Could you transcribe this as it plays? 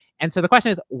And so the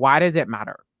question is, why does it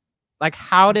matter? Like,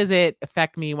 how does it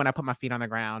affect me when I put my feet on the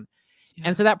ground? Yeah.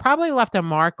 And so that probably left a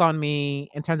mark on me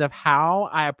in terms of how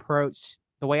I approach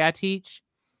the way I teach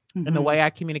and the way I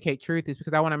communicate truth, is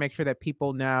because I want to make sure that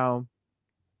people know.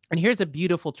 And here's a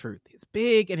beautiful truth. It's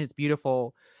big and it's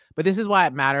beautiful, but this is why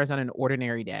it matters on an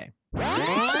ordinary day.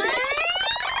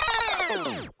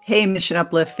 Hey, Mission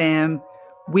Uplift fam.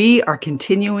 We are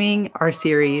continuing our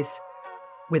series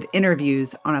with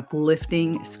interviews on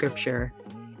uplifting scripture.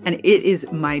 And it is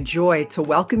my joy to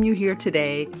welcome you here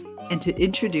today and to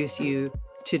introduce you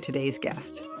to today's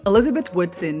guest. Elizabeth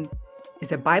Woodson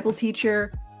is a Bible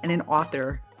teacher and an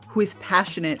author who is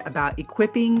passionate about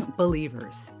equipping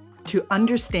believers to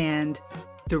understand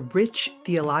the rich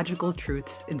theological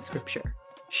truths in scripture.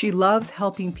 She loves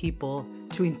helping people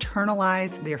to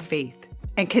internalize their faith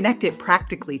and connect it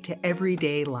practically to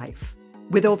everyday life.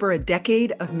 With over a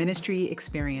decade of ministry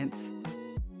experience,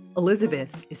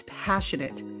 Elizabeth is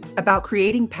passionate about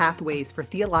creating pathways for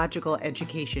theological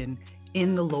education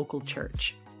in the local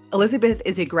church. Elizabeth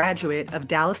is a graduate of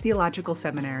Dallas Theological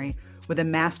Seminary with a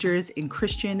master's in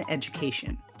Christian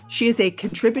education. She is a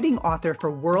contributing author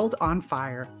for World on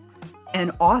Fire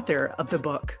and author of the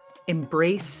book,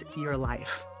 Embrace Your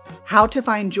Life: How to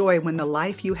Find Joy When the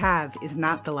Life You Have Is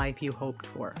Not the Life You Hoped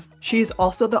For. She is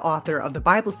also the author of the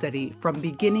Bible study, From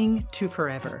Beginning to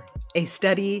Forever, a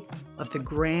study of the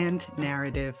grand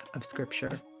narrative of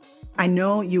Scripture. I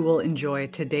know you will enjoy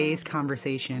today's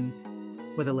conversation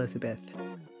with Elizabeth.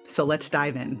 So let's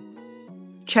dive in.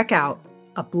 Check out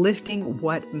Uplifting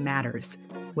What Matters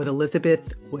with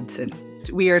Elizabeth Woodson.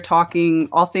 We are talking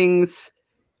all things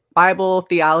Bible,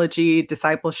 theology,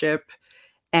 discipleship.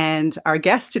 And our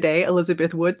guest today,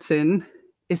 Elizabeth Woodson,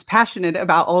 is passionate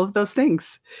about all of those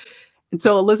things. And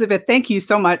so, Elizabeth, thank you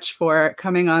so much for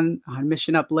coming on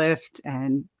Mission Uplift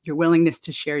and your willingness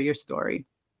to share your story.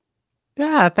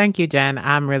 Yeah, thank you, Jen.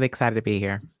 I'm really excited to be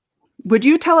here. Would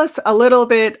you tell us a little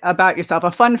bit about yourself,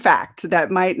 a fun fact that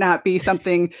might not be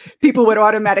something people would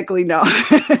automatically know?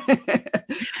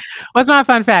 What's my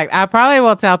fun fact? I probably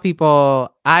will tell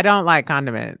people I don't like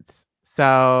condiments.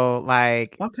 So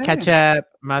like ketchup,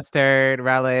 mustard,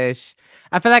 relish.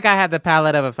 I feel like I have the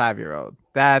palate of a 5-year-old.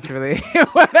 That's really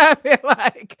what I feel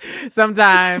like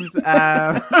sometimes.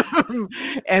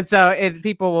 And so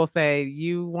people will say,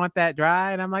 "You want that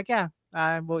dry?" And I'm like, "Yeah,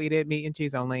 I will eat it meat and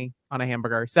cheese only on a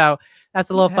hamburger." So that's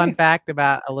a little fun fact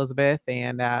about Elizabeth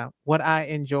and what I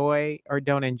enjoy or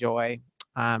don't enjoy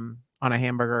on a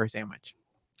hamburger or sandwich.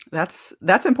 That's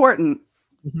important.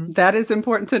 Mm-hmm. That is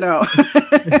important to know.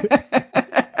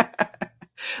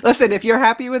 Listen, if you're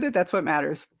happy with it, that's what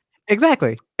matters.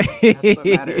 Exactly. That's what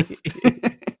matters.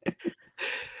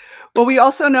 Well, we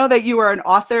also know that you are an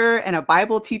author and a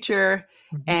Bible teacher,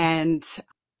 and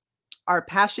are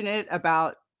passionate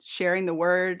about sharing the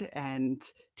word and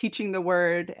teaching the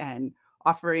word and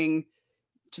offering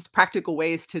just practical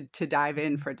ways to dive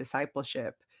in for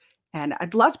discipleship. And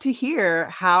I'd love to hear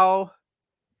how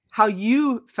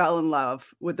you fell in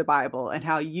love with the Bible and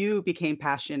how you became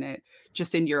passionate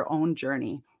just in your own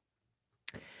journey.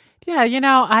 Yeah,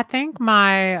 I think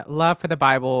my love for the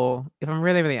Bible, if I'm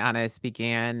really, really honest,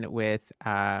 began with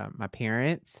my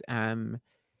parents.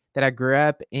 That I grew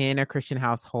up in a Christian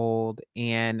household,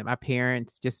 and my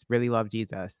parents just really loved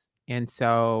Jesus. And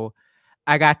so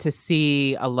I got to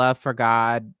see a love for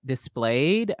God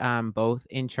displayed both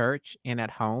in church and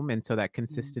at home. And so that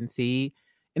consistency,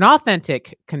 an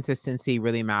authentic consistency,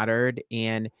 really mattered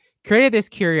and created this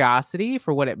curiosity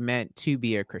for what it meant to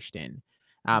be a Christian.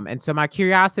 And so my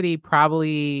curiosity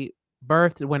probably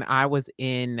birthed when I was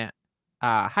in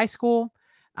high school.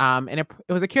 And it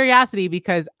was a curiosity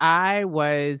because I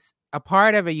was a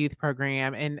part of a youth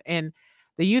program, and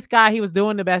the youth guy, he was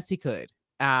doing the best he could.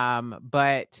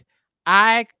 But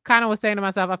I kind of was saying to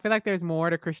myself, I feel like there's more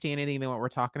to Christianity than what we're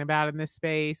talking about in this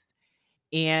space.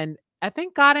 And I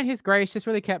think God in his grace just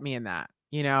really kept me in that,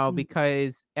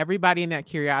 because everybody in that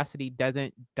curiosity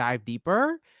doesn't dive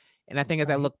deeper. And I think as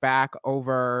I look back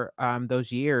over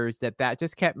those years, that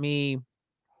just kept me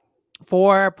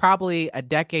for probably a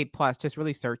decade plus, just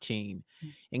really searching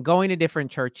and going to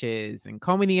different churches and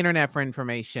combing the internet for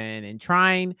information and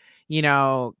trying,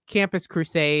 Campus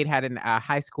Crusade had a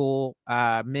high school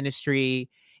ministry,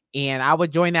 and I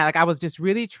would join that. Like, I was just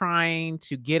really trying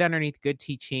to get underneath good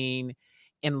teaching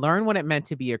and learn what it meant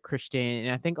to be a Christian.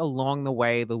 And I think along the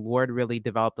way, the Lord really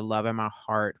developed a love in my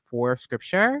heart for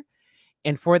scripture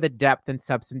and for the depth and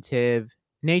substantive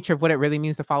nature of what it really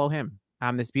means to follow him.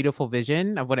 This beautiful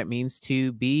vision of what it means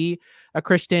to be a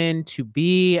Christian, to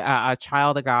be a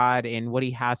child of God, and what he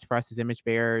has for us as image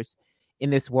bearers. in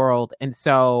this world. And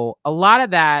so a lot of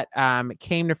that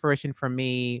came to fruition for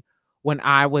me when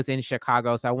I was in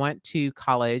Chicago. So I went to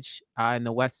college in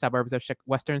the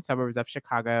western suburbs of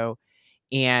Chicago,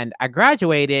 and I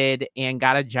graduated and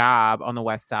got a job on the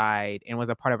West Side and was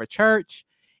a part of a church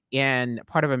and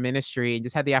part of a ministry, and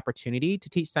just had the opportunity to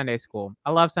teach Sunday school.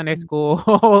 I love Sunday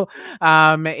school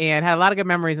and had a lot of good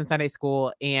memories in Sunday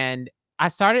school. And I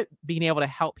started being able to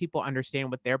help people understand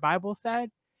what their Bible said.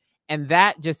 And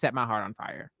that just set my heart on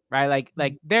fire, right?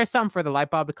 Like there's something for the light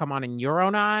bulb to come on in your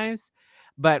own eyes.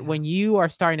 But when you are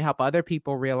starting to help other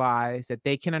people realize that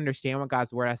they can understand what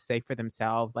God's word has to say for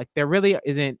themselves, like there really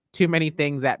isn't too many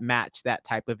things that match that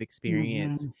type of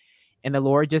experience. And the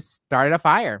Lord just started a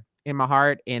fire in my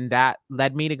heart. And that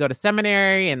led me to go to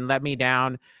seminary and led me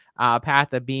down a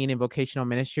path of being in vocational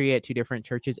ministry at 2 different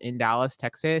churches in Dallas,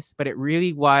 Texas. But it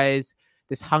really was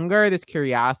this hunger, this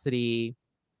curiosity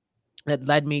that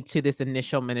led me to this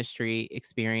initial ministry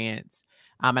experience.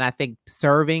 And I think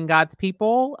serving God's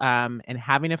people and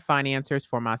having to find answers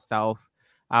for myself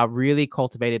really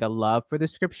cultivated a love for the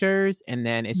scriptures. And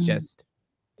then it's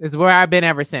where I've been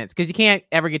ever since, because you can't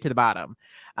ever get to the bottom.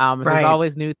 So there's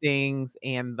always new things,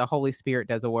 and the Holy Spirit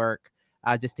does a work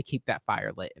just to keep that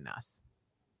fire lit in us.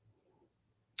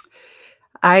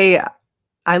 I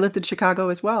lived in Chicago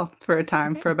as well for a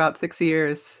time, for about 6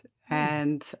 years,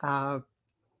 and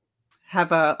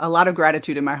have a lot of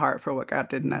gratitude in my heart for what God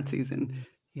did in that season.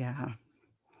 Yeah.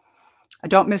 I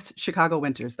don't miss Chicago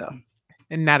winters, though.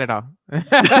 And not at all. No,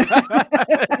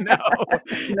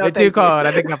 they're too cold.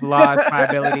 I think I've lost my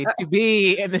ability to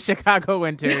be in the Chicago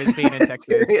winters being in Texas.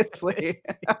 Seriously.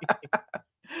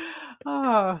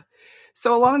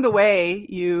 So along the way,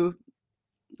 you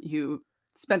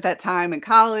spent that time in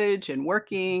college and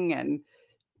working and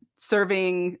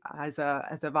serving as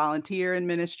a volunteer in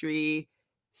ministry,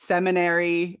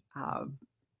 seminary, and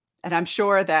I'm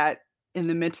sure that in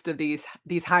the midst of these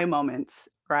high moments,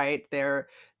 right, there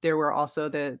were also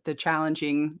the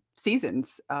challenging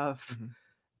seasons of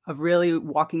really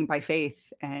walking by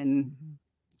faith and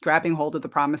grabbing hold of the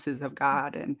promises of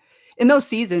God. And in those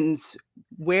seasons,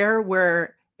 where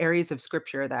were areas of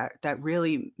scripture that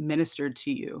really ministered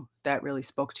to you, that really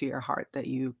spoke to your heart, that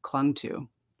you clung to?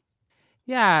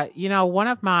 Yeah, one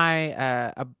of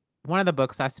the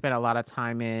books I spent a lot of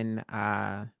time in,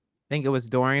 I think it was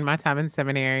during my time in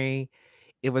seminary.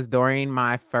 It was during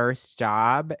my first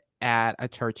job at a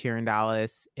church here in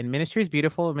Dallas. And ministry is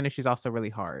beautiful. Ministry is also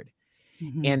really hard.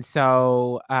 And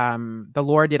so the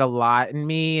Lord did a lot in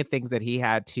me, things that he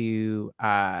had to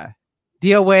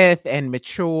deal with and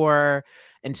mature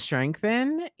and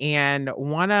strengthen. And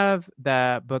one of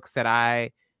the books that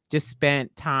I just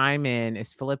spent time in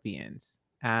is Philippians.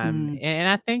 And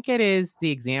I think it is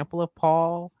the example of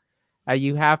Paul.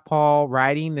 You have Paul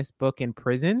writing this book in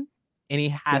prison, and he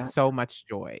has so much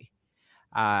joy.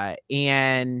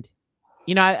 And,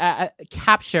 I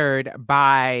captured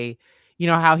by,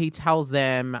 how he tells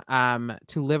them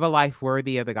to live a life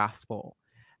worthy of the gospel.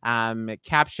 I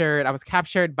was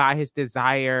captured by his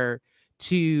desire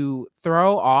to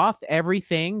throw off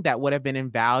everything that would have been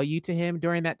in value to him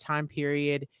during that time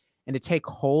period and to take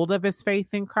hold of his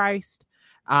faith in Christ.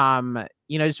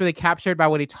 Just really captured by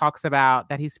what he talks about,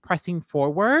 that he's pressing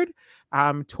forward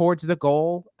towards the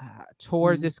goal,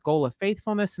 towards this goal of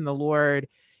faithfulness in the Lord.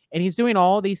 And he's doing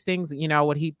all these things,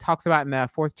 what he talks about in the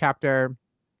 4th chapter,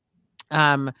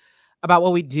 about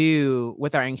what we do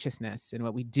with our anxiousness and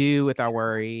what we do with our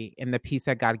worry and the peace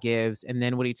that God gives. And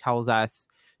then what he tells us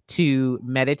to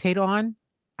meditate on.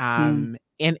 And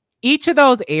each of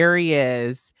those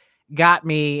areas got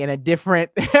me in a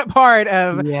different part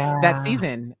of that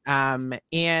season. And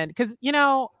because,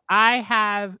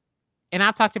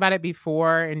 I've talked about it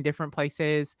before in different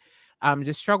places,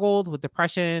 just struggled with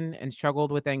depression and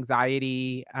struggled with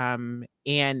anxiety,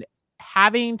 and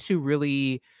having to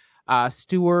really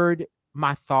steward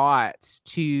my thoughts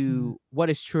to what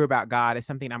is true about God is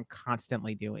something I'm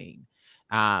constantly doing.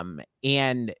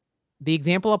 And the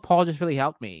example of Paul just really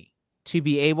helped me to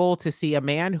be able to see a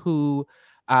man who,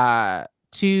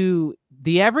 to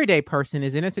the everyday person,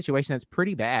 is in a situation that's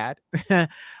pretty bad.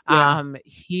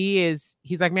 He's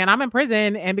like, man, I'm in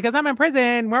prison. And because I'm in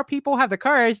prison, more people have the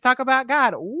courage to talk about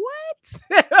God. What?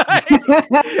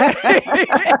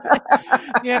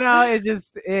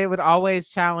 It would always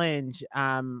challenge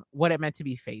what it meant to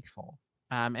be faithful.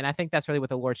 And I think that's really what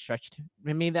the Lord stretched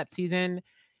in me that season.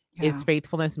 Is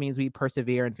faithfulness means we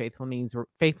persevere, and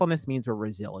faithfulness means we're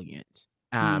resilient.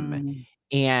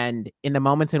 And in the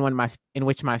moments in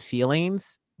which my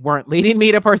feelings weren't leading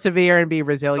me to persevere and be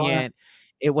resilient,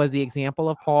 it was the example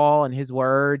of Paul and his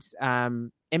words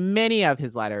in many of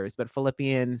his letters, but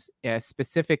Philippians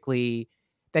specifically,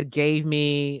 that gave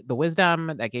me the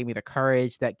wisdom, that gave me the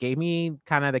courage, that gave me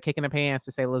kind of the kick in the pants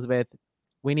to say, Elizabeth,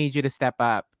 we need you to step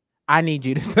up. I need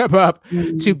you to step up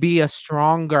to Mm, be a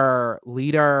stronger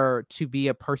leader, to be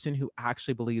a person who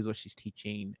actually believes what she's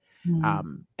teaching.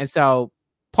 mm, And so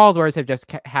Paul's words have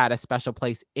just had a special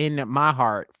place in my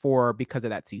heart because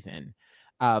of that season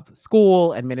of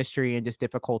school and ministry and just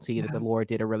difficulty that yeah. the Lord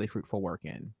did a really fruitful work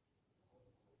in.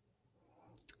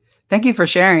 Thank you for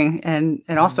sharing and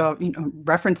Mhm. also,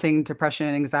 referencing depression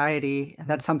and anxiety.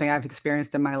 That's something I've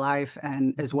experienced in my life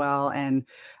and as Mhm. well. And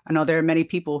I know there are many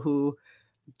people who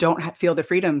don't feel the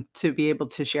freedom to be able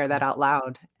to share that Yeah. out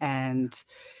loud. And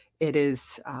it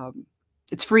is,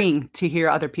 it's freeing to hear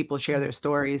other people share Mhm. their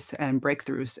stories and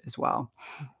breakthroughs as well.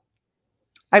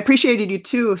 I appreciated you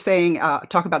too saying,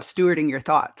 talk about stewarding your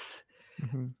thoughts.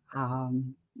 Mhm.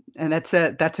 Um, and that's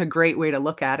a great way to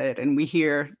look at it. And we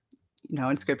hear,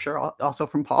 in scripture also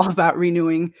from Paul about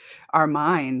renewing our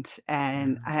mind.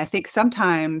 And Yeah. I think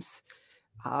sometimes,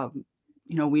 um,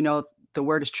 we know the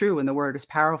word is true and the word is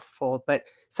powerful, but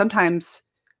sometimes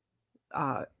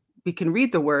uh, we can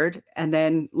read the word and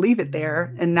then leave it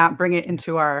there Mhm. and not bring it Yeah.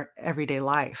 into our everyday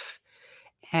life.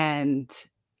 And,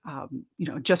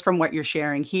 just from what you're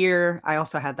sharing here, I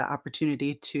also had the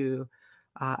opportunity to,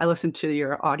 I listened to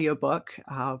your audiobook,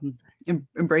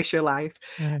 Embrace Your Life.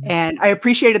 Mhm. And I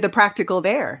appreciated the practical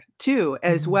there too,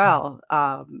 as Mhm. well,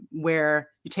 where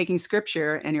you're taking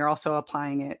scripture and you're also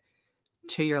applying it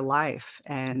to your life.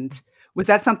 And was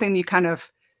that something you kind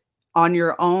of on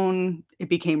your own, it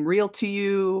became real to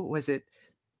you? Was it,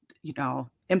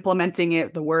 implementing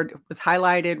it, the word was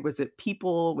highlighted? Was it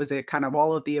people? Was it kind of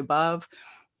all of the above?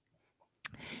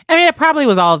 I mean, it probably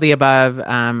was all of the above.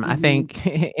 I Mhm. think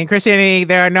in Christianity,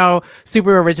 there are no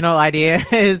super original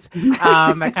ideas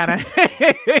that kind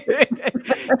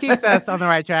of keeps us on the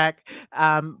right track.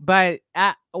 But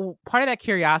part of that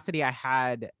curiosity I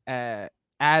had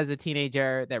as a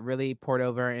teenager that really poured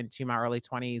over into my early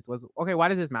 20s was, okay, why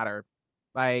does this matter?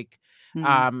 Like, Mm,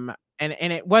 um,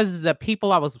 and it was the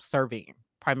people I was serving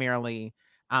primarily.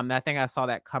 I think I saw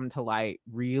that come to light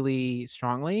really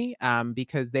strongly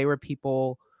because they were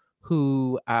people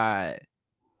who,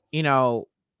 you know,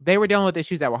 they were dealing with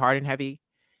issues that were hard and heavy.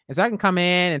 And so I can come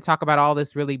in and talk about all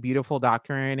this really beautiful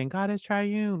doctrine and God is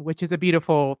triune, which is a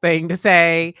beautiful thing to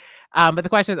say. But the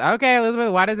question is, okay,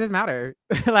 Elizabeth, why does this matter?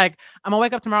 Like, I'm gonna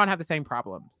wake up tomorrow and have the same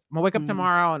problems. I'm gonna wake up mm,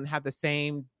 tomorrow and have the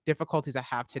same difficulties I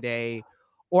have today.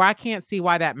 Or I can't see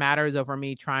why that matters over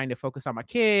me trying to focus on my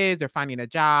kids or finding a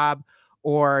job.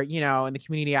 Or, in the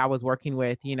community I was working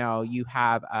with, you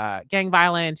have gang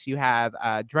violence, you have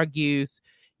drug use,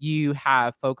 you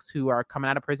have folks who are coming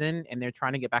out of prison and they're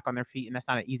trying to get back on their feet, and that's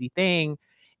not an easy thing.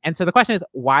 And so the question is,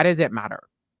 why does it matter?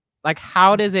 Like,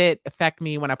 how mm, does it affect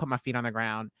me when I put my feet on the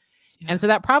ground? And yeah, so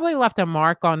that probably left a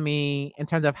mark on me in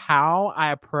terms of how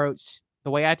I approach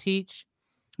the way I teach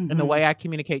and the mhm, way I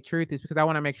communicate truth, is because I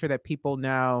want to make sure that people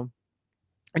know.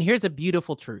 And here's a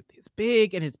beautiful truth. It's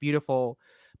big and it's beautiful,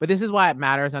 but this is why it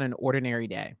matters on an ordinary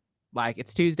day. Like,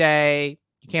 it's Tuesday,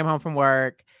 you came home from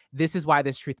work. This is why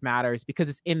this truth matters, because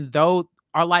it's in those,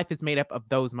 our life is made up of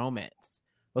those moments.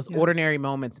 Those yeah, ordinary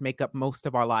moments make up most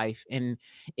of our life. And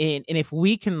if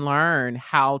we can learn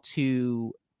how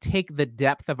to take the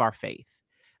depth of our faith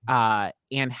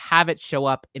and have it show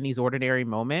up in these ordinary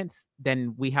moments,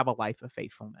 then we have a life of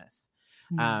faithfulness.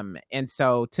 mm, And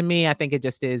so to me, I think it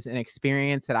just is an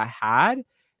experience that I had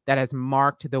that has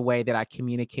marked the way that I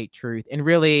communicate truth. And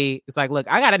really, it's like, look,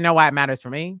 I got to know why it matters for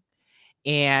me.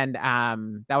 And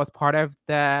that was part of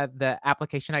the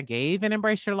application I gave in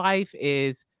Embrace Your Life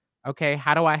is, okay,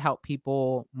 how do I help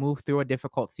people move through a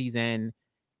difficult season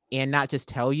and not just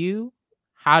tell you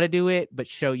how to do it, but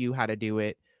show you how to do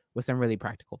it with some really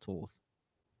practical tools.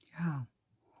 yeah.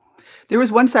 There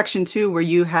was one section too where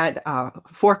you had,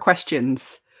 4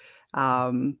 questions,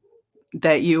 um,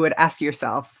 that you would ask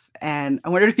yourself, and I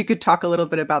wondered if you could talk a little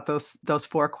bit about those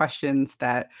 4 questions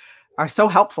that are so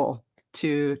helpful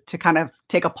to kind of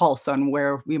take a pulse on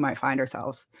where we might find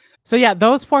ourselves. So yeah,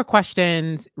 those 4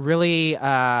 questions really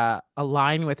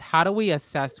align with how do we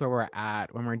assess where we're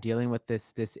at when we're dealing with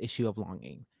this issue of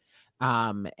longing.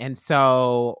 And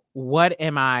so what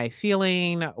am I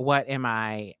feeling? What am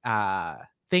I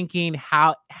thinking?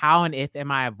 How and if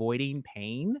am I avoiding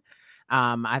pain?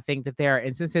 I think that there are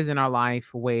instances in our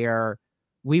life where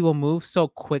we will move so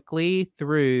quickly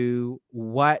through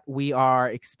what we are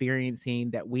experiencing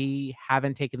that we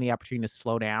haven't taken the opportunity to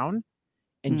slow down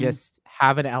and Mm, just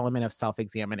have an element of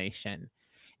self-examination.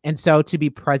 And so to be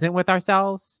present with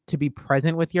ourselves, to be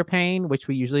present with your pain, which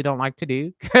we usually don't like to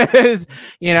do, because,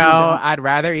 We don't. I'd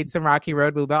rather eat some Rocky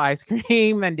Road Bluebell ice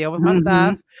cream than deal with my Mhm.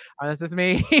 stuff. This is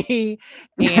me.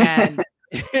 And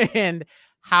and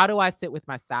how do I sit with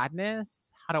my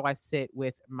sadness? How do I sit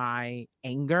with my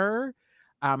anger,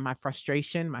 my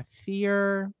frustration, my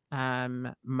fear,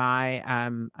 my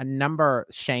a number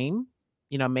shame?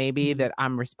 Maybe Mhm. that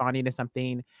I'm responding to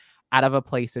something out of a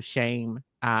place of shame.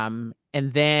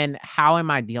 And then how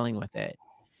am I dealing with it?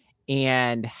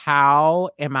 And how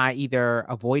am I either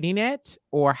avoiding it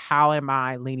or how am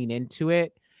I leaning into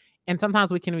it? And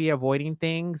sometimes we can be avoiding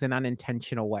things in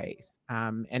unintentional ways.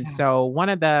 And Yeah. so one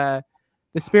of the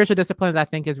spiritual disciplines I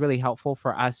think is really helpful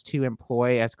for us to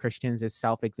employ as Christians is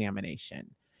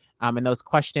self-examination. And those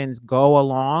questions go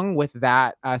along with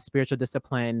that spiritual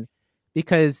discipline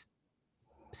because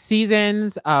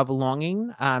seasons of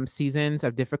longing, seasons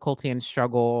of difficulty and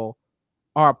struggle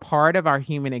are a part of our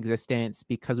human existence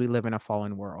because we live in a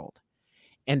fallen world.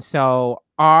 And so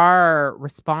our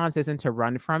response isn't to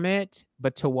run from it,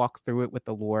 but to walk through it with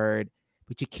the Lord.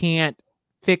 But you can't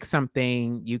fix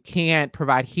something, you can't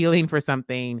provide healing for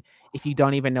something if you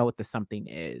don't even know what the something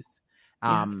is.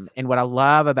 Yes. And what I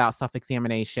love about self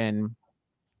examination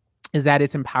is that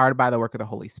it's empowered by the work of the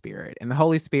Holy Spirit. And the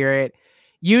Holy Spirit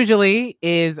usually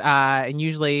is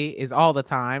all the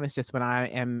time. It's just when I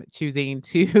am choosing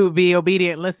to be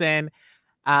obedient, listen,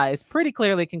 is pretty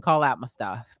clearly can call out my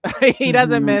stuff. He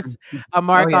doesn't Mhm. miss a Oh,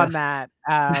 mark on yes.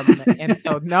 that. And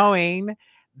so knowing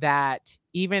that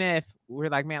even if we're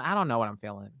like, man, I don't know what I'm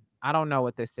feeling. I don't know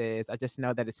what this is. I just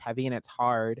know that it's heavy and it's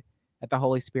hard, that the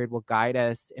Holy Spirit will guide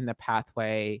us in the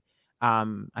pathway.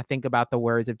 I think about the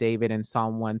words of David in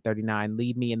Psalm 139,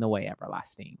 lead me in the way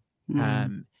everlasting. Mm.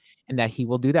 Um, and that he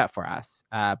will do that for us.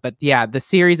 But yeah, the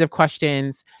series of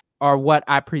questions are what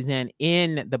I present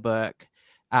in the book,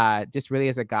 just really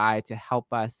as a guide to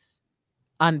help us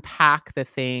unpack the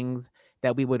things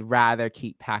that we would rather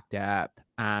keep packed up,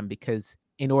 because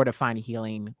in order to find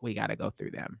healing, we got to go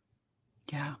through them.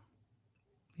 Yeah.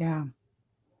 Yeah.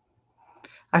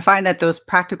 I find that those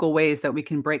practical ways that we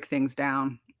can break things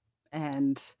down,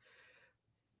 and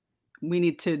we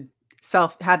need to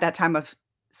self have that time of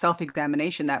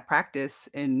self-examination, that practice,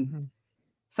 and Mhm.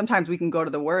 sometimes we can go to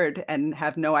the word and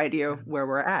have no idea Yeah. where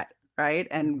we're at, right?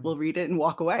 And Mhm. we'll read it and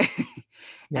walk away.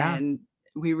 Yeah. And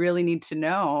we really need to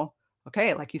know,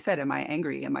 okay, like you said, am I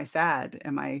angry? Am I sad?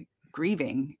 Am I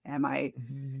grieving? Am I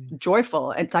Mhm.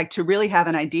 joyful? And like to really have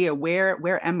an idea,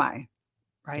 where am I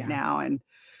right Yeah. now? And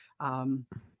um,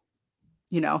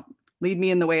 you know, lead me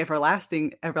in the way of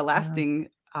everlasting, Yeah. everlasting.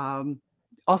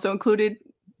 Also included,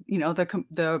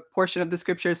 the portion of the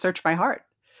scripture, search my heart.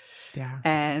 Yeah.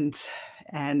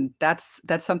 And that's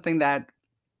something that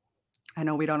I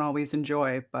know we don't always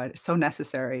enjoy, but it's so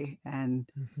necessary,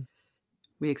 and Mhm.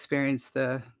 we experience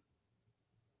the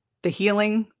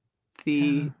healing,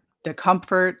 Yeah. the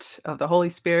comfort of the Holy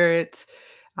Spirit,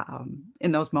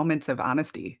 in those moments of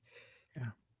honesty.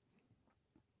 Yeah.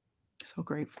 So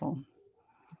grateful.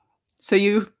 So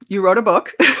you wrote a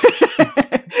book.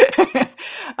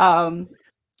 um,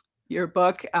 your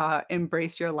book,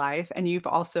 Embrace Your Life, and you've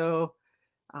also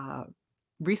uh,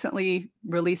 recently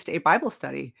released a Bible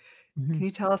study. Mhm. Can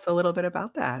you tell us a little bit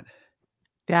about that?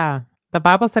 Yeah. The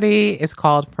Bible study is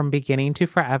called From Beginning to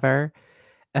Forever,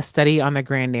 a study on the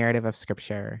grand narrative of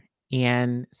Scripture.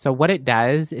 And so, what it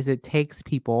does is it takes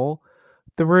people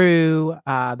through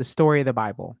the story of the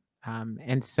Bible.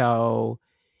 And so,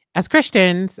 as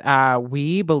Christians,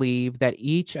 we believe that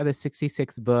each of the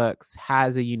 66 books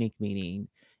has a unique meaning,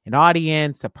 an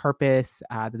audience, a purpose,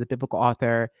 that the biblical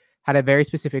author had a very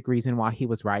specific reason why he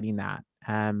was writing that.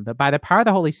 But by the power of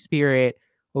the Holy Spirit,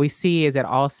 what we see is that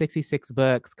all 66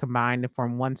 books combine to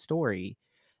form one story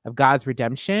of God's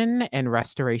redemption and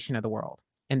restoration of the world.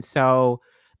 And so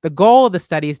the goal of the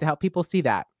study is to help people see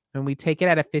that. And we take it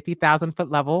at a 50,000 foot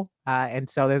level. And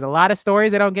so there's a lot of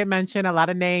stories that don't get mentioned, a lot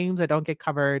of names that don't get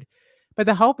covered. But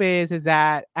the hope is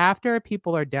that after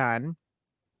people are done,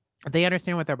 they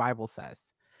understand what their Bible says.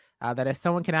 That if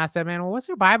someone can ask them, man, well, what's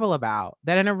your Bible about?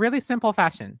 That in a really simple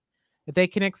fashion, that they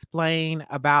can explain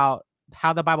about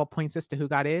how the Bible points us to who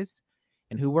God is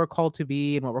and who we're called to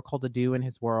be and what we're called to do in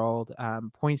his world,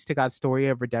 points to God's story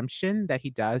of redemption that he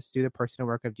does through the personal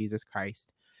work of Jesus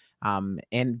Christ.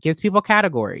 And gives people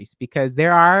categories because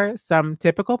there are some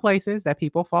typical places that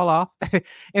people fall off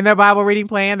in their Bible reading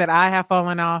plan that I have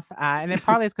fallen off. And it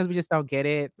partly is because we just don't get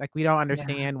it. Like we don't Yeah.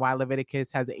 understand why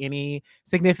Leviticus has any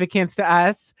significance to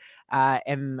us,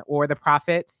 and or the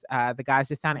prophets. The guys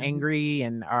just sound Right. angry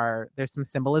and are there's some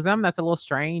symbolism that's a little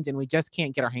strange, and we just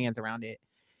can't get our hands around it.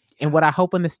 And what I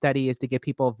hope in the study is to give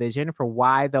people a vision for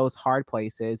why those hard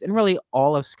places and really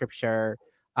all of scripture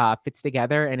fits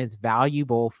together and is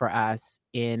valuable for us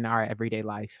in our everyday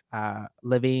life,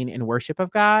 living in worship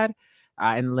of God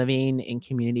and living in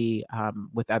community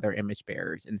with other image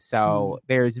bearers. And so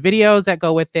there's videos that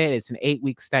go with it. It's an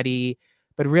 8-week study,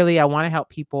 but really I want to help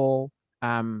people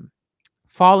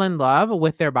fall in love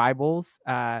with their Bibles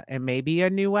in maybe a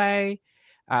new way.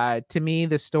 To me,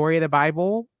 the story of the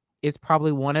Bible is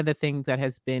probably one of the things that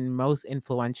has been most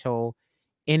influential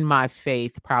in my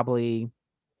faith, probably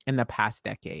in the past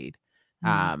decade.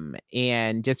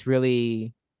 And just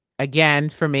really, again,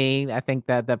 for me, I think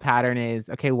that the pattern is,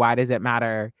 okay, why does it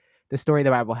matter? The story of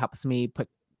the Bible helps me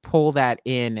pull that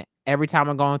in every time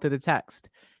I'm going through the text.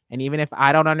 And even if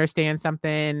I don't understand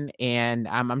something and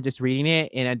I'm just reading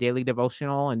it in a daily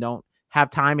devotional and don't have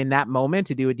time in that moment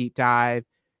to do a deep dive,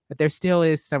 but there still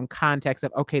is some context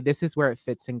of, okay, this is where it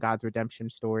fits in God's redemption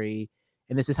story.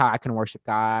 And this is how I can worship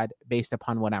God based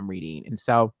upon what I'm reading. And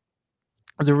so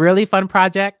it was a really fun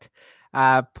project.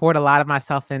 Poured a lot of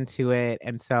myself into it.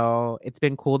 And so it's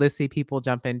been cool to see people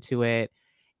jump into it.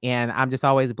 And I'm just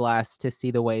always blessed to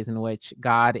see the ways in which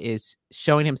God is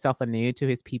showing himself anew to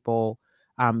his people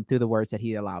through the words that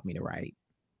he allowed me to write.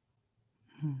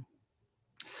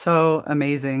 So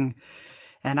amazing.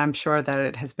 And I'm sure that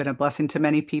it has been a blessing to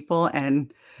many people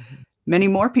and many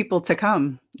more people to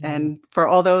come. And for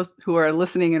all those who are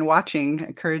listening and watching, I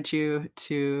encourage you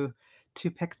to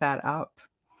pick that up.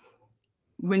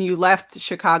 When you left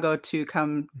Chicago to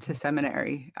come to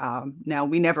seminary, now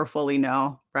we never fully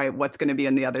know, right, what's going to be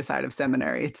on the other side of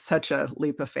seminary. It's such a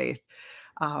leap of faith.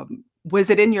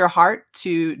 Was it in your heart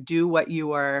to do what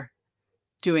you are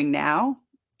doing now,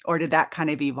 or did that kind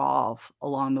of evolve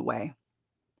along the way?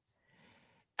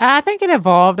 I think it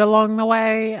evolved along the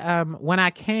way. When I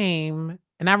came,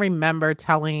 and I remember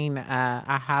telling,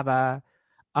 I have a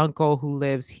uncle who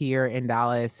lives here in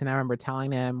Dallas, and I remember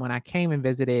telling him when I came and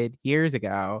visited years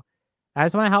ago, I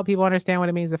just want to help people understand what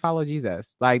it means to follow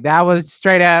Jesus. Like that was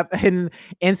straight up in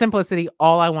simplicity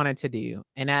all I wanted to do.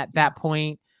 And at that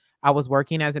point, I was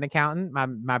working as an accountant.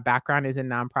 My background is in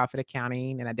nonprofit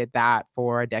accounting, and I did that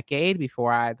for a decade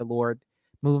before the Lord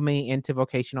moved me into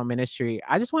vocational ministry.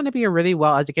 I just wanted to be a really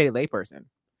well-educated layperson.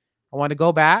 I wanted to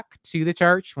go back to the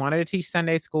church, wanted to teach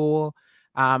Sunday school.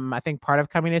 I think part of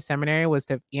coming to seminary was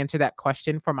to answer that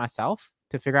question for myself,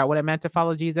 to figure out what it meant to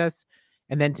follow Jesus,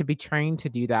 and then to be trained to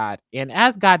do that. And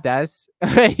as God does,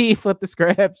 he flipped the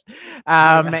script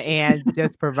and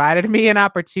just provided me an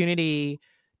opportunity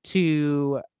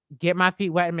to get my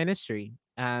feet wet in ministry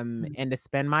and to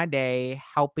spend my day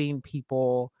helping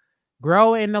people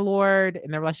grow in the Lord, in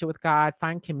their relationship with God,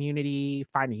 find community,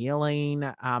 find healing,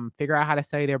 figure out how to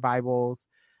study their Bibles.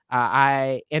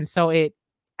 I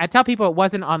tell people it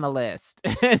wasn't on the list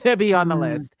to be on the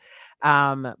list,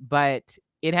 but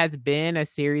it has been a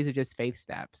series of just faith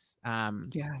steps.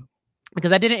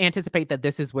 Because I didn't anticipate that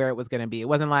this is where it was going to be. It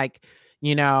wasn't like,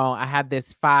 I had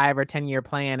this 5 or 10 year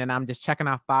plan and I'm just checking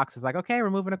off boxes like, okay, we're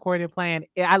moving according to plan.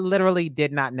 I literally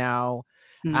did not know.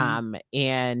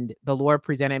 And the Lord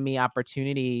presented me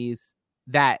opportunities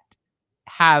that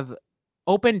have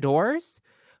opened doors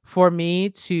for me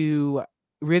to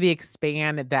really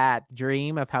expand that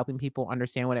dream of helping people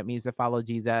understand what it means to follow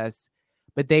Jesus.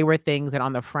 But they were things that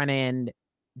on the front end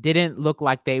didn't look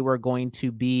like they were going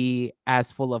to be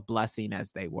as full of blessing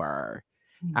as they were.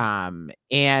 And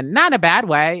not in a bad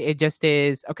way. It just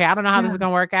is, okay, I don't know how this is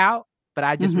going to work out, but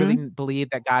I just really believe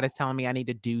that God is telling me I need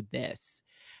to do this.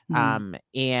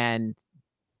 And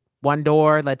one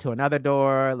door led to another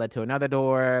door, led to another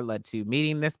door, led to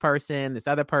meeting this person, this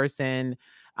other person.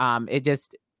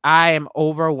 I am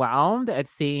overwhelmed at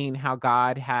seeing how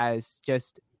God has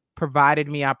just provided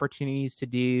me opportunities to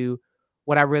do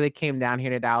what I really came down here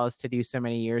to Dallas to do so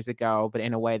many years ago, but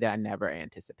in a way that I never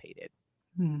anticipated.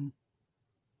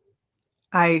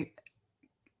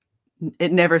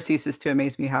 It never ceases to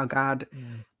amaze me how God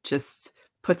just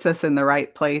puts us in the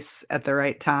right place at the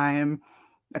right time.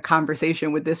 A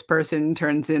conversation with this person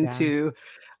turns into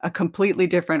a completely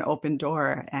different open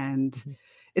door. And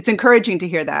it's encouraging to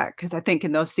hear that, because I think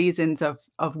in those seasons of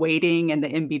waiting and the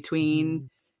in-between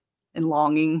and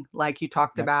longing, like you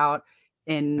talked about,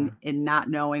 in not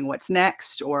knowing what's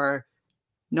next or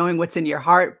knowing what's in your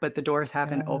heart, but the doors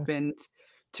haven't opened,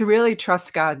 to really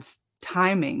trust God's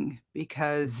timing,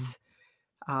 because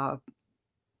our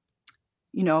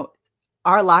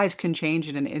lives can change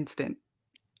in an instant.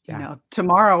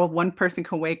 Tomorrow one person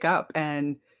can wake up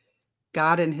and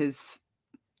God in his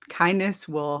kindness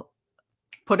will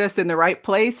put us in the right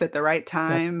place at the right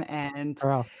time. And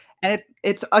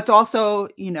it's also,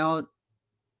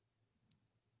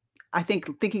 I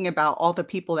think thinking about all the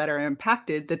people that are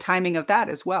impacted, the timing of that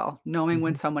as well, knowing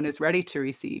when Mhm. someone is ready to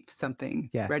receive something,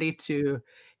 ready Yes. to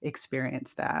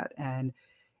experience that. And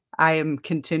I am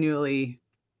continually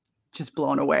just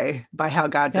blown away by how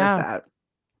God does Yeah.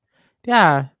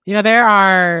 that. Yeah. There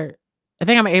are I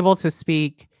think I'm able to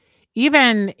speak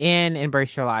even in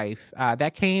Embrace Your Life,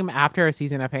 that came after a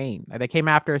season of pain. That came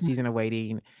after a season of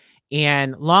waiting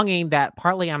and longing that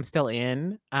partly I'm still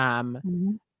in.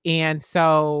 Mhm. And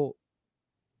so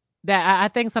that I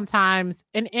think sometimes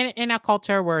in a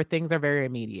culture where things are very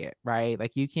immediate, right?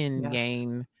 Like you can Yes.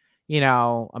 gain,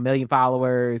 1 million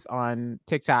followers on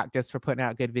TikTok just for putting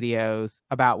out good videos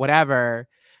about whatever.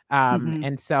 Mhm.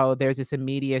 And so there's this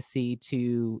immediacy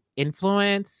to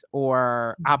influence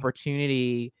or Yeah.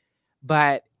 opportunity.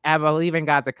 But I believe in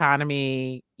God's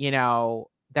economy,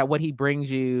 that what he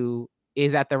brings you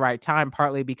is at the right time,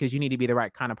 partly because you need to be the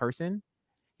right kind of person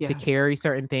to Yes. carry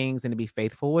certain things and to be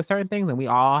faithful with certain things. And we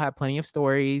all have plenty of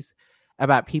stories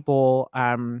about people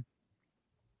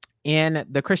in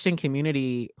the Christian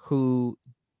community who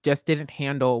just didn't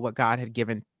handle what God has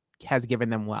given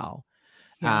them well.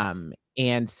 Yes.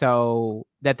 And so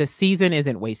that the season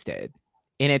isn't wasted.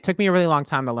 And it took me a really long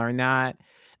time to learn that.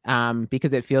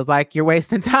 Because it feels like you're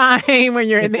wasting time when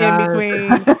you're in It the in does.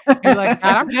 between. And you're like,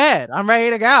 God, I'm good. I'm ready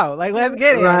to go. Like, let's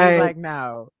get it. And he's Right. like,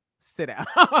 no, sit down.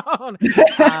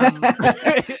 um,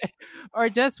 or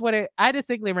just I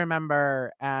distinctly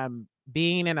remember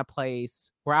being in a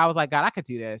place where I was like, God, I could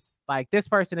do this. Like, this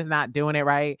person is not doing it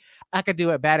right. I could do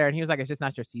it better. And he was like, it's just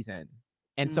not your season.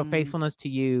 And so Mm, faithfulness to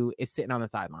you is sitting on the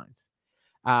sidelines.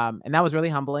 And that was really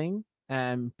humbling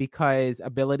because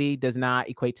ability does not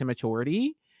equate to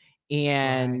maturity. right.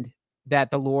 And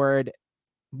that the Lord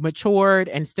matured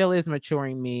and still is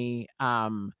maturing me.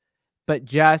 But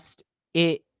just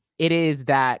it it is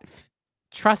that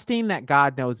trusting that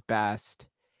God knows best.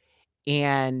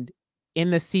 And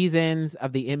in the seasons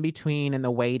of the in between and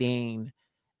the waiting,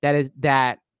 that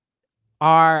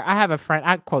I have a friend,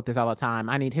 I quote this all the time.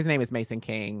 His name is Mason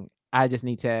King. I just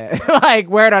need to like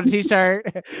wear it on a t-shirt.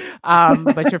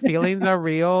 But your feelings are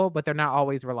real, but they're not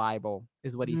always reliable,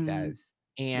 is what he Mm, says.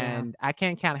 yeah. And I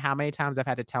can't count how many times I've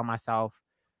had to tell myself,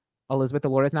 Elizabeth, the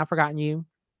Lord has not forgotten you.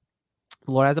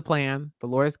 The Lord has a plan. The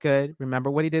Lord is good. Remember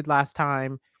what he did last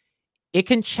time. It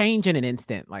can change in an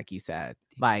instant, like you said.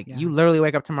 Like you Yeah. literally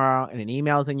wake up tomorrow and an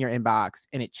email's in your inbox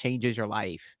and it changes your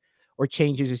life or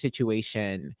changes your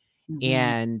situation. Mhm.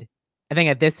 And I think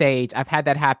at this age, I've had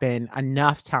that happen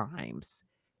enough times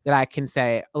that I can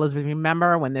say, Elizabeth,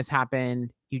 remember when this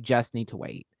happened, you just need to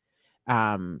wait.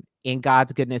 And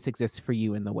God's goodness exists for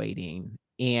you in the waiting.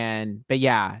 But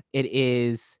yeah,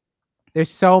 there's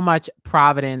so much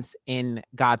providence in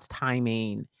God's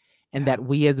timing, and Yeah. that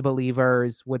we as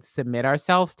believers would submit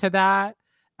ourselves to that,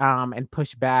 and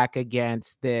push back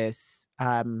against this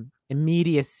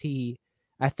immediacy,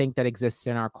 I think, that exists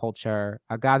in our culture.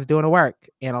 God's doing a work,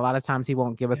 and a lot of times he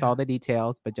won't give us Yeah. all the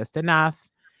details, but just enough,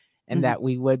 and Mhm. that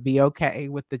we would be okay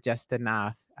with the just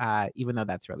enough, even though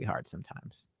that's really hard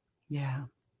sometimes. Yeah.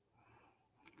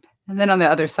 And then on the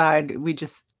other side, we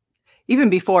just even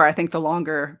before, I think the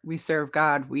longer we serve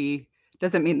God, we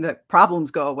doesn't mean that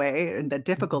problems go away and that Mhm.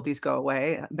 difficulties go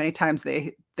away. Many times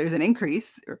there's an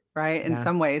increase, right, in Yeah.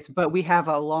 some ways, but we have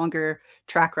a longer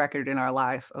track record in our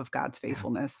life of God's Yeah.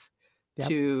 faithfulness Yep.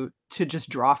 to just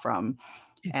draw from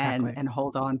Exactly. and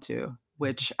hold on to, Mhm.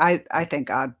 which I thank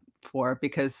God for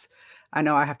because I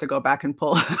know I have to go back and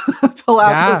pull pull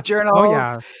out those Yeah. Oh,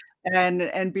 journals yeah.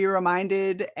 and be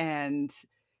reminded and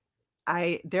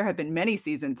I there have been many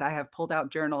seasons I have pulled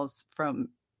out journals from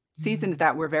seasons Mm.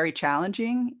 that were very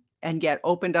challenging and yet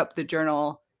opened up the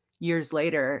journal years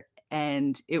later,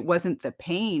 and it wasn't the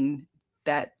pain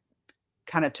that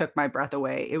kinda took my breath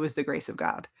away, it was the grace of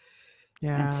God.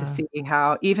 And to Yeah. see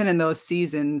how even in those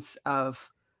seasons of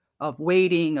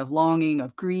waiting, of longing,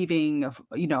 of grieving, of,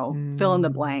 fill in the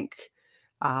Mm. blank,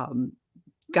 um,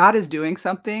 God is doing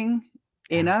something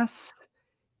in Yeah. us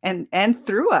and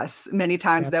through us many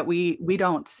times Yep. that we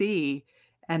don't see,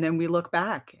 and then we look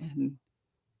back and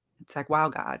it's like, "Wow,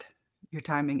 God, your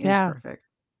timing is Yeah. perfect."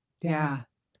 Yeah. Yeah,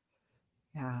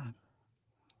 yeah.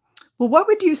 Well, what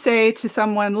would you say to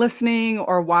someone listening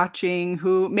or watching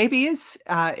who maybe is,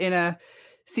 in a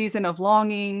season of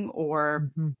longing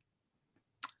Mhm.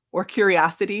 or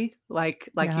curiosity,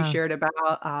 like you Yeah. shared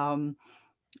about,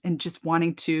 and just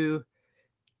wanting to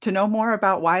know more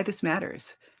about why this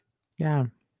matters? Yeah.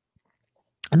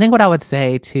 I think what I would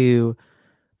say to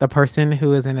the person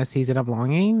who is in a season of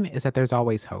longing is that there's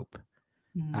always hope.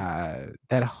 Mm,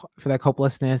 For that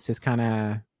hopelessness is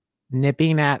kinda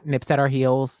nips at our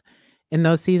heels, in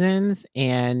those seasons.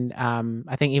 And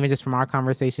I think even just from our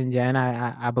conversation, Jen,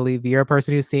 I believe you're a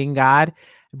person who's seeing God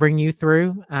bring you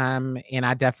through. And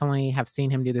I definitely have seen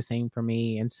him do the same for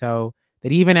me. And so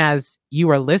that even as you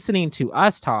are listening to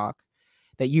us talk,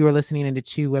 that you are listening into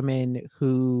two women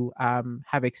who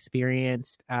have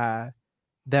experienced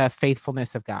the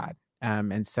faithfulness of God.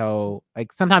 And so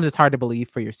like sometimes it's hard to believe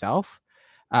for yourself,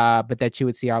 but that you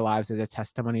would see our lives as a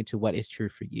testimony to what is true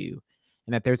for you.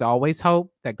 And that there's always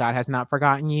hope, that God has not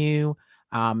forgotten you,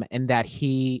 and that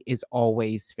he is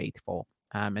always faithful.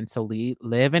 And so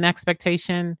live in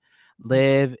expectation,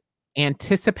 live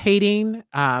anticipating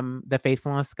the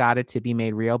faithfulness of God to be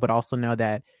made real, but also know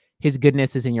that his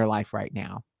goodness is in your life right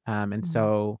now. And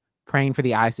so praying for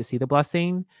the eyes to see the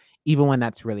blessing, even when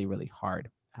that's really, really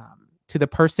hard. To the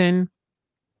person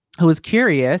who is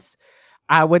curious,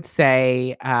 I would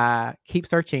say keep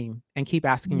searching and keep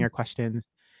asking your questions.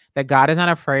 That God is not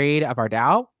afraid of our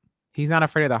doubt. He's not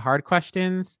afraid of the hard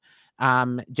questions.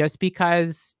 Just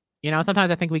because, sometimes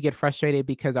I think we get frustrated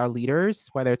because our leaders,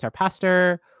 whether it's our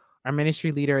pastor, our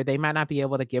ministry leader, they might not be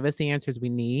able to give us the answers we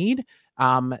need.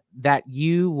 That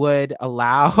you would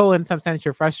allow, in some sense,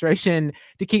 your frustration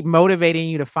to keep motivating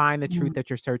you to find the truth that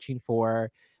you're searching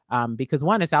for. Because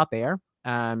one, it's out there.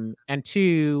 And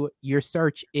two, your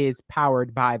search is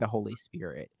powered by the Holy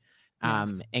Spirit.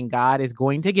 And God is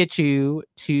going to get you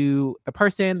to the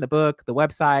person, the book, the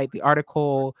website, the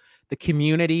article, the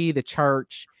community, the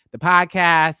church, the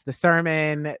podcast, the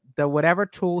sermon, the whatever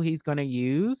tool he's going to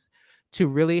use to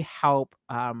really help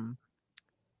answer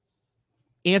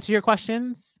your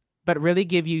questions, but really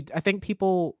give you, I think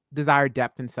people desire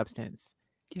depth and substance.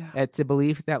 To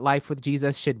believe that life with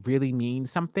Jesus should really mean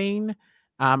something.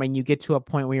 And you get to a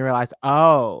point where you realize,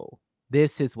 oh,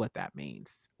 this is what that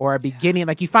means. Or a beginning,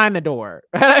 like you find the door.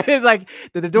 It's like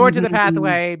the door to the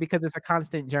pathway, because it's a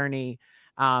constant journey.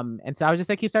 And so I would just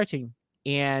say, keep searching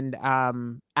and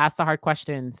ask the hard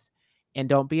questions, and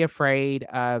don't be afraid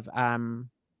of of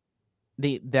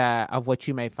what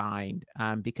you may find,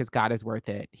 because God is worth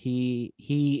it. He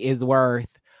is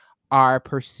worth our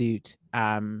pursuit.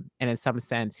 And in some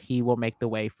sense, he will make the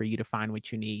way for you to find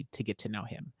what you need to get to know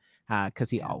him, because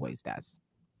he always does.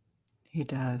 He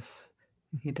does.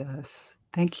 He does.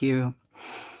 Thank you.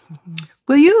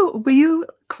 Will you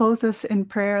close us in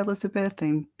prayer, Elizabeth,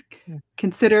 and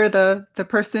consider the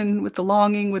person with the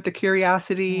longing, with the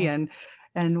curiosity, and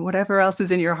whatever else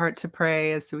is in your heart to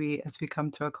pray as we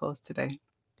come to a close today?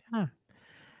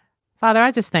 Father,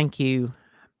 I just thank you.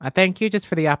 I thank you just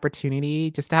for the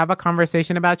opportunity just to have a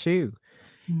conversation about you,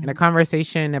 and a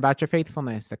conversation about your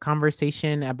faithfulness, a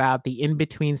conversation about the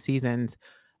in-between seasons,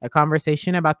 a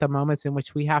conversation about the moments in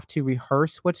which we have to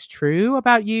rehearse what's true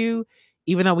about you,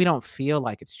 even though we don't feel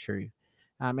like it's true.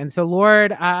 And so,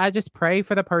 Lord, I just pray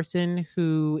for the person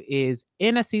who is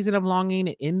in a season of longing,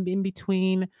 in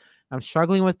between. I'm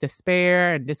struggling with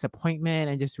despair and disappointment,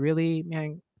 and just really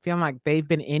feeling like they've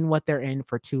been in what they're in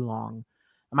for too long.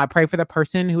 I pray for the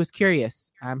person who is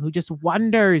curious, who just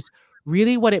wonders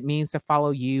really what it means to follow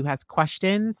you, has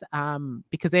questions,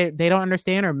 because they don't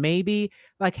understand, or maybe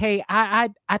like, hey, I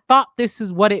thought this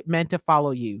is what it meant to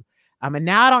follow you. And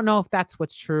now I don't know if that's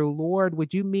what's true. Lord,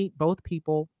 would you meet both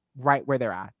people right where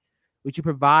they're at? Would you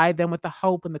provide them with the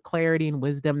hope and the clarity and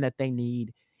wisdom that they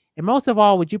need? And most of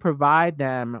all, would you provide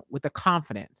them with the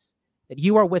confidence that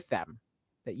you are with them,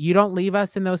 that you don't leave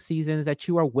us in those seasons, that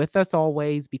you are with us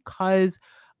always because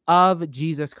of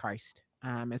Jesus Christ.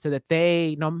 And so that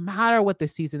they, no matter what the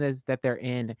season is that they're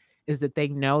in, is that they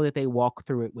know that they walk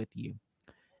through it with you.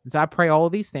 And so I pray all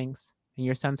of these things in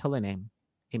your son's holy name.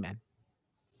 Amen.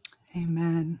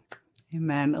 Amen.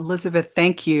 Amen. Elizabeth,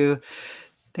 thank you.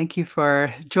 Thank you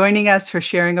for joining us, for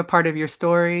sharing a part of your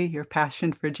story, your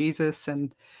passion for Jesus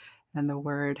and the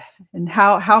word. And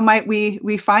how might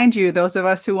we find you, those of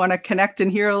us who want to connect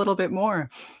and hear a little bit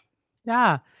more?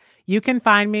 Yeah. You can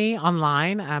find me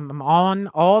online. I'm on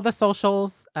all the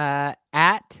socials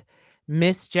at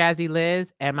Miss Jazzy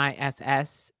Liz,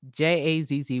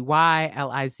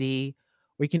 MissJazzyLiz.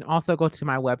 Or you can also go to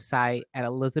my website at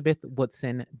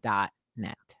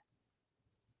elizabethwoodson.net.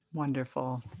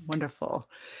 Wonderful. Wonderful.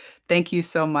 Thank you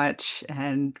so much,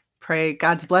 and pray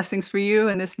God's blessings for you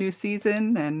in this new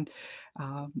season, and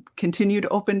continued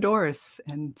open doors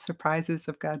and surprises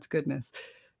of God's goodness.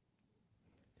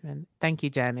 And thank you,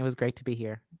 Jen. It was great to be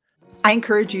here. I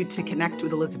encourage you to connect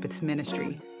with Elizabeth's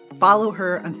ministry. Follow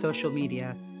her on social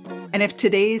media. And if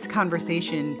today's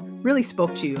conversation really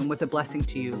spoke to you and was a blessing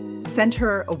to you, send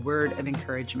her a word of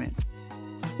encouragement.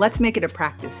 Let's make it a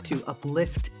practice to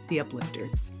uplift the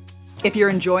uplifters. If you're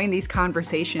enjoying these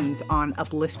conversations on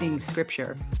uplifting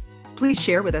scripture, please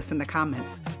share with us in the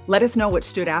comments. Let us know what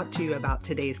stood out to you about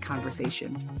today's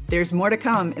conversation. There's more to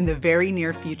come in the very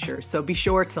near future, so be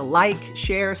sure to like,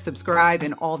 share, subscribe,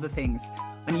 and all the things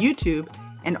on YouTube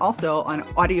and also on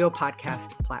audio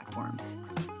podcast platforms.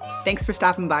 Thanks for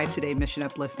stopping by today, Mission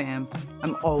Uplift fam.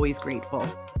 I'm always grateful.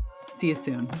 See you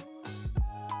soon.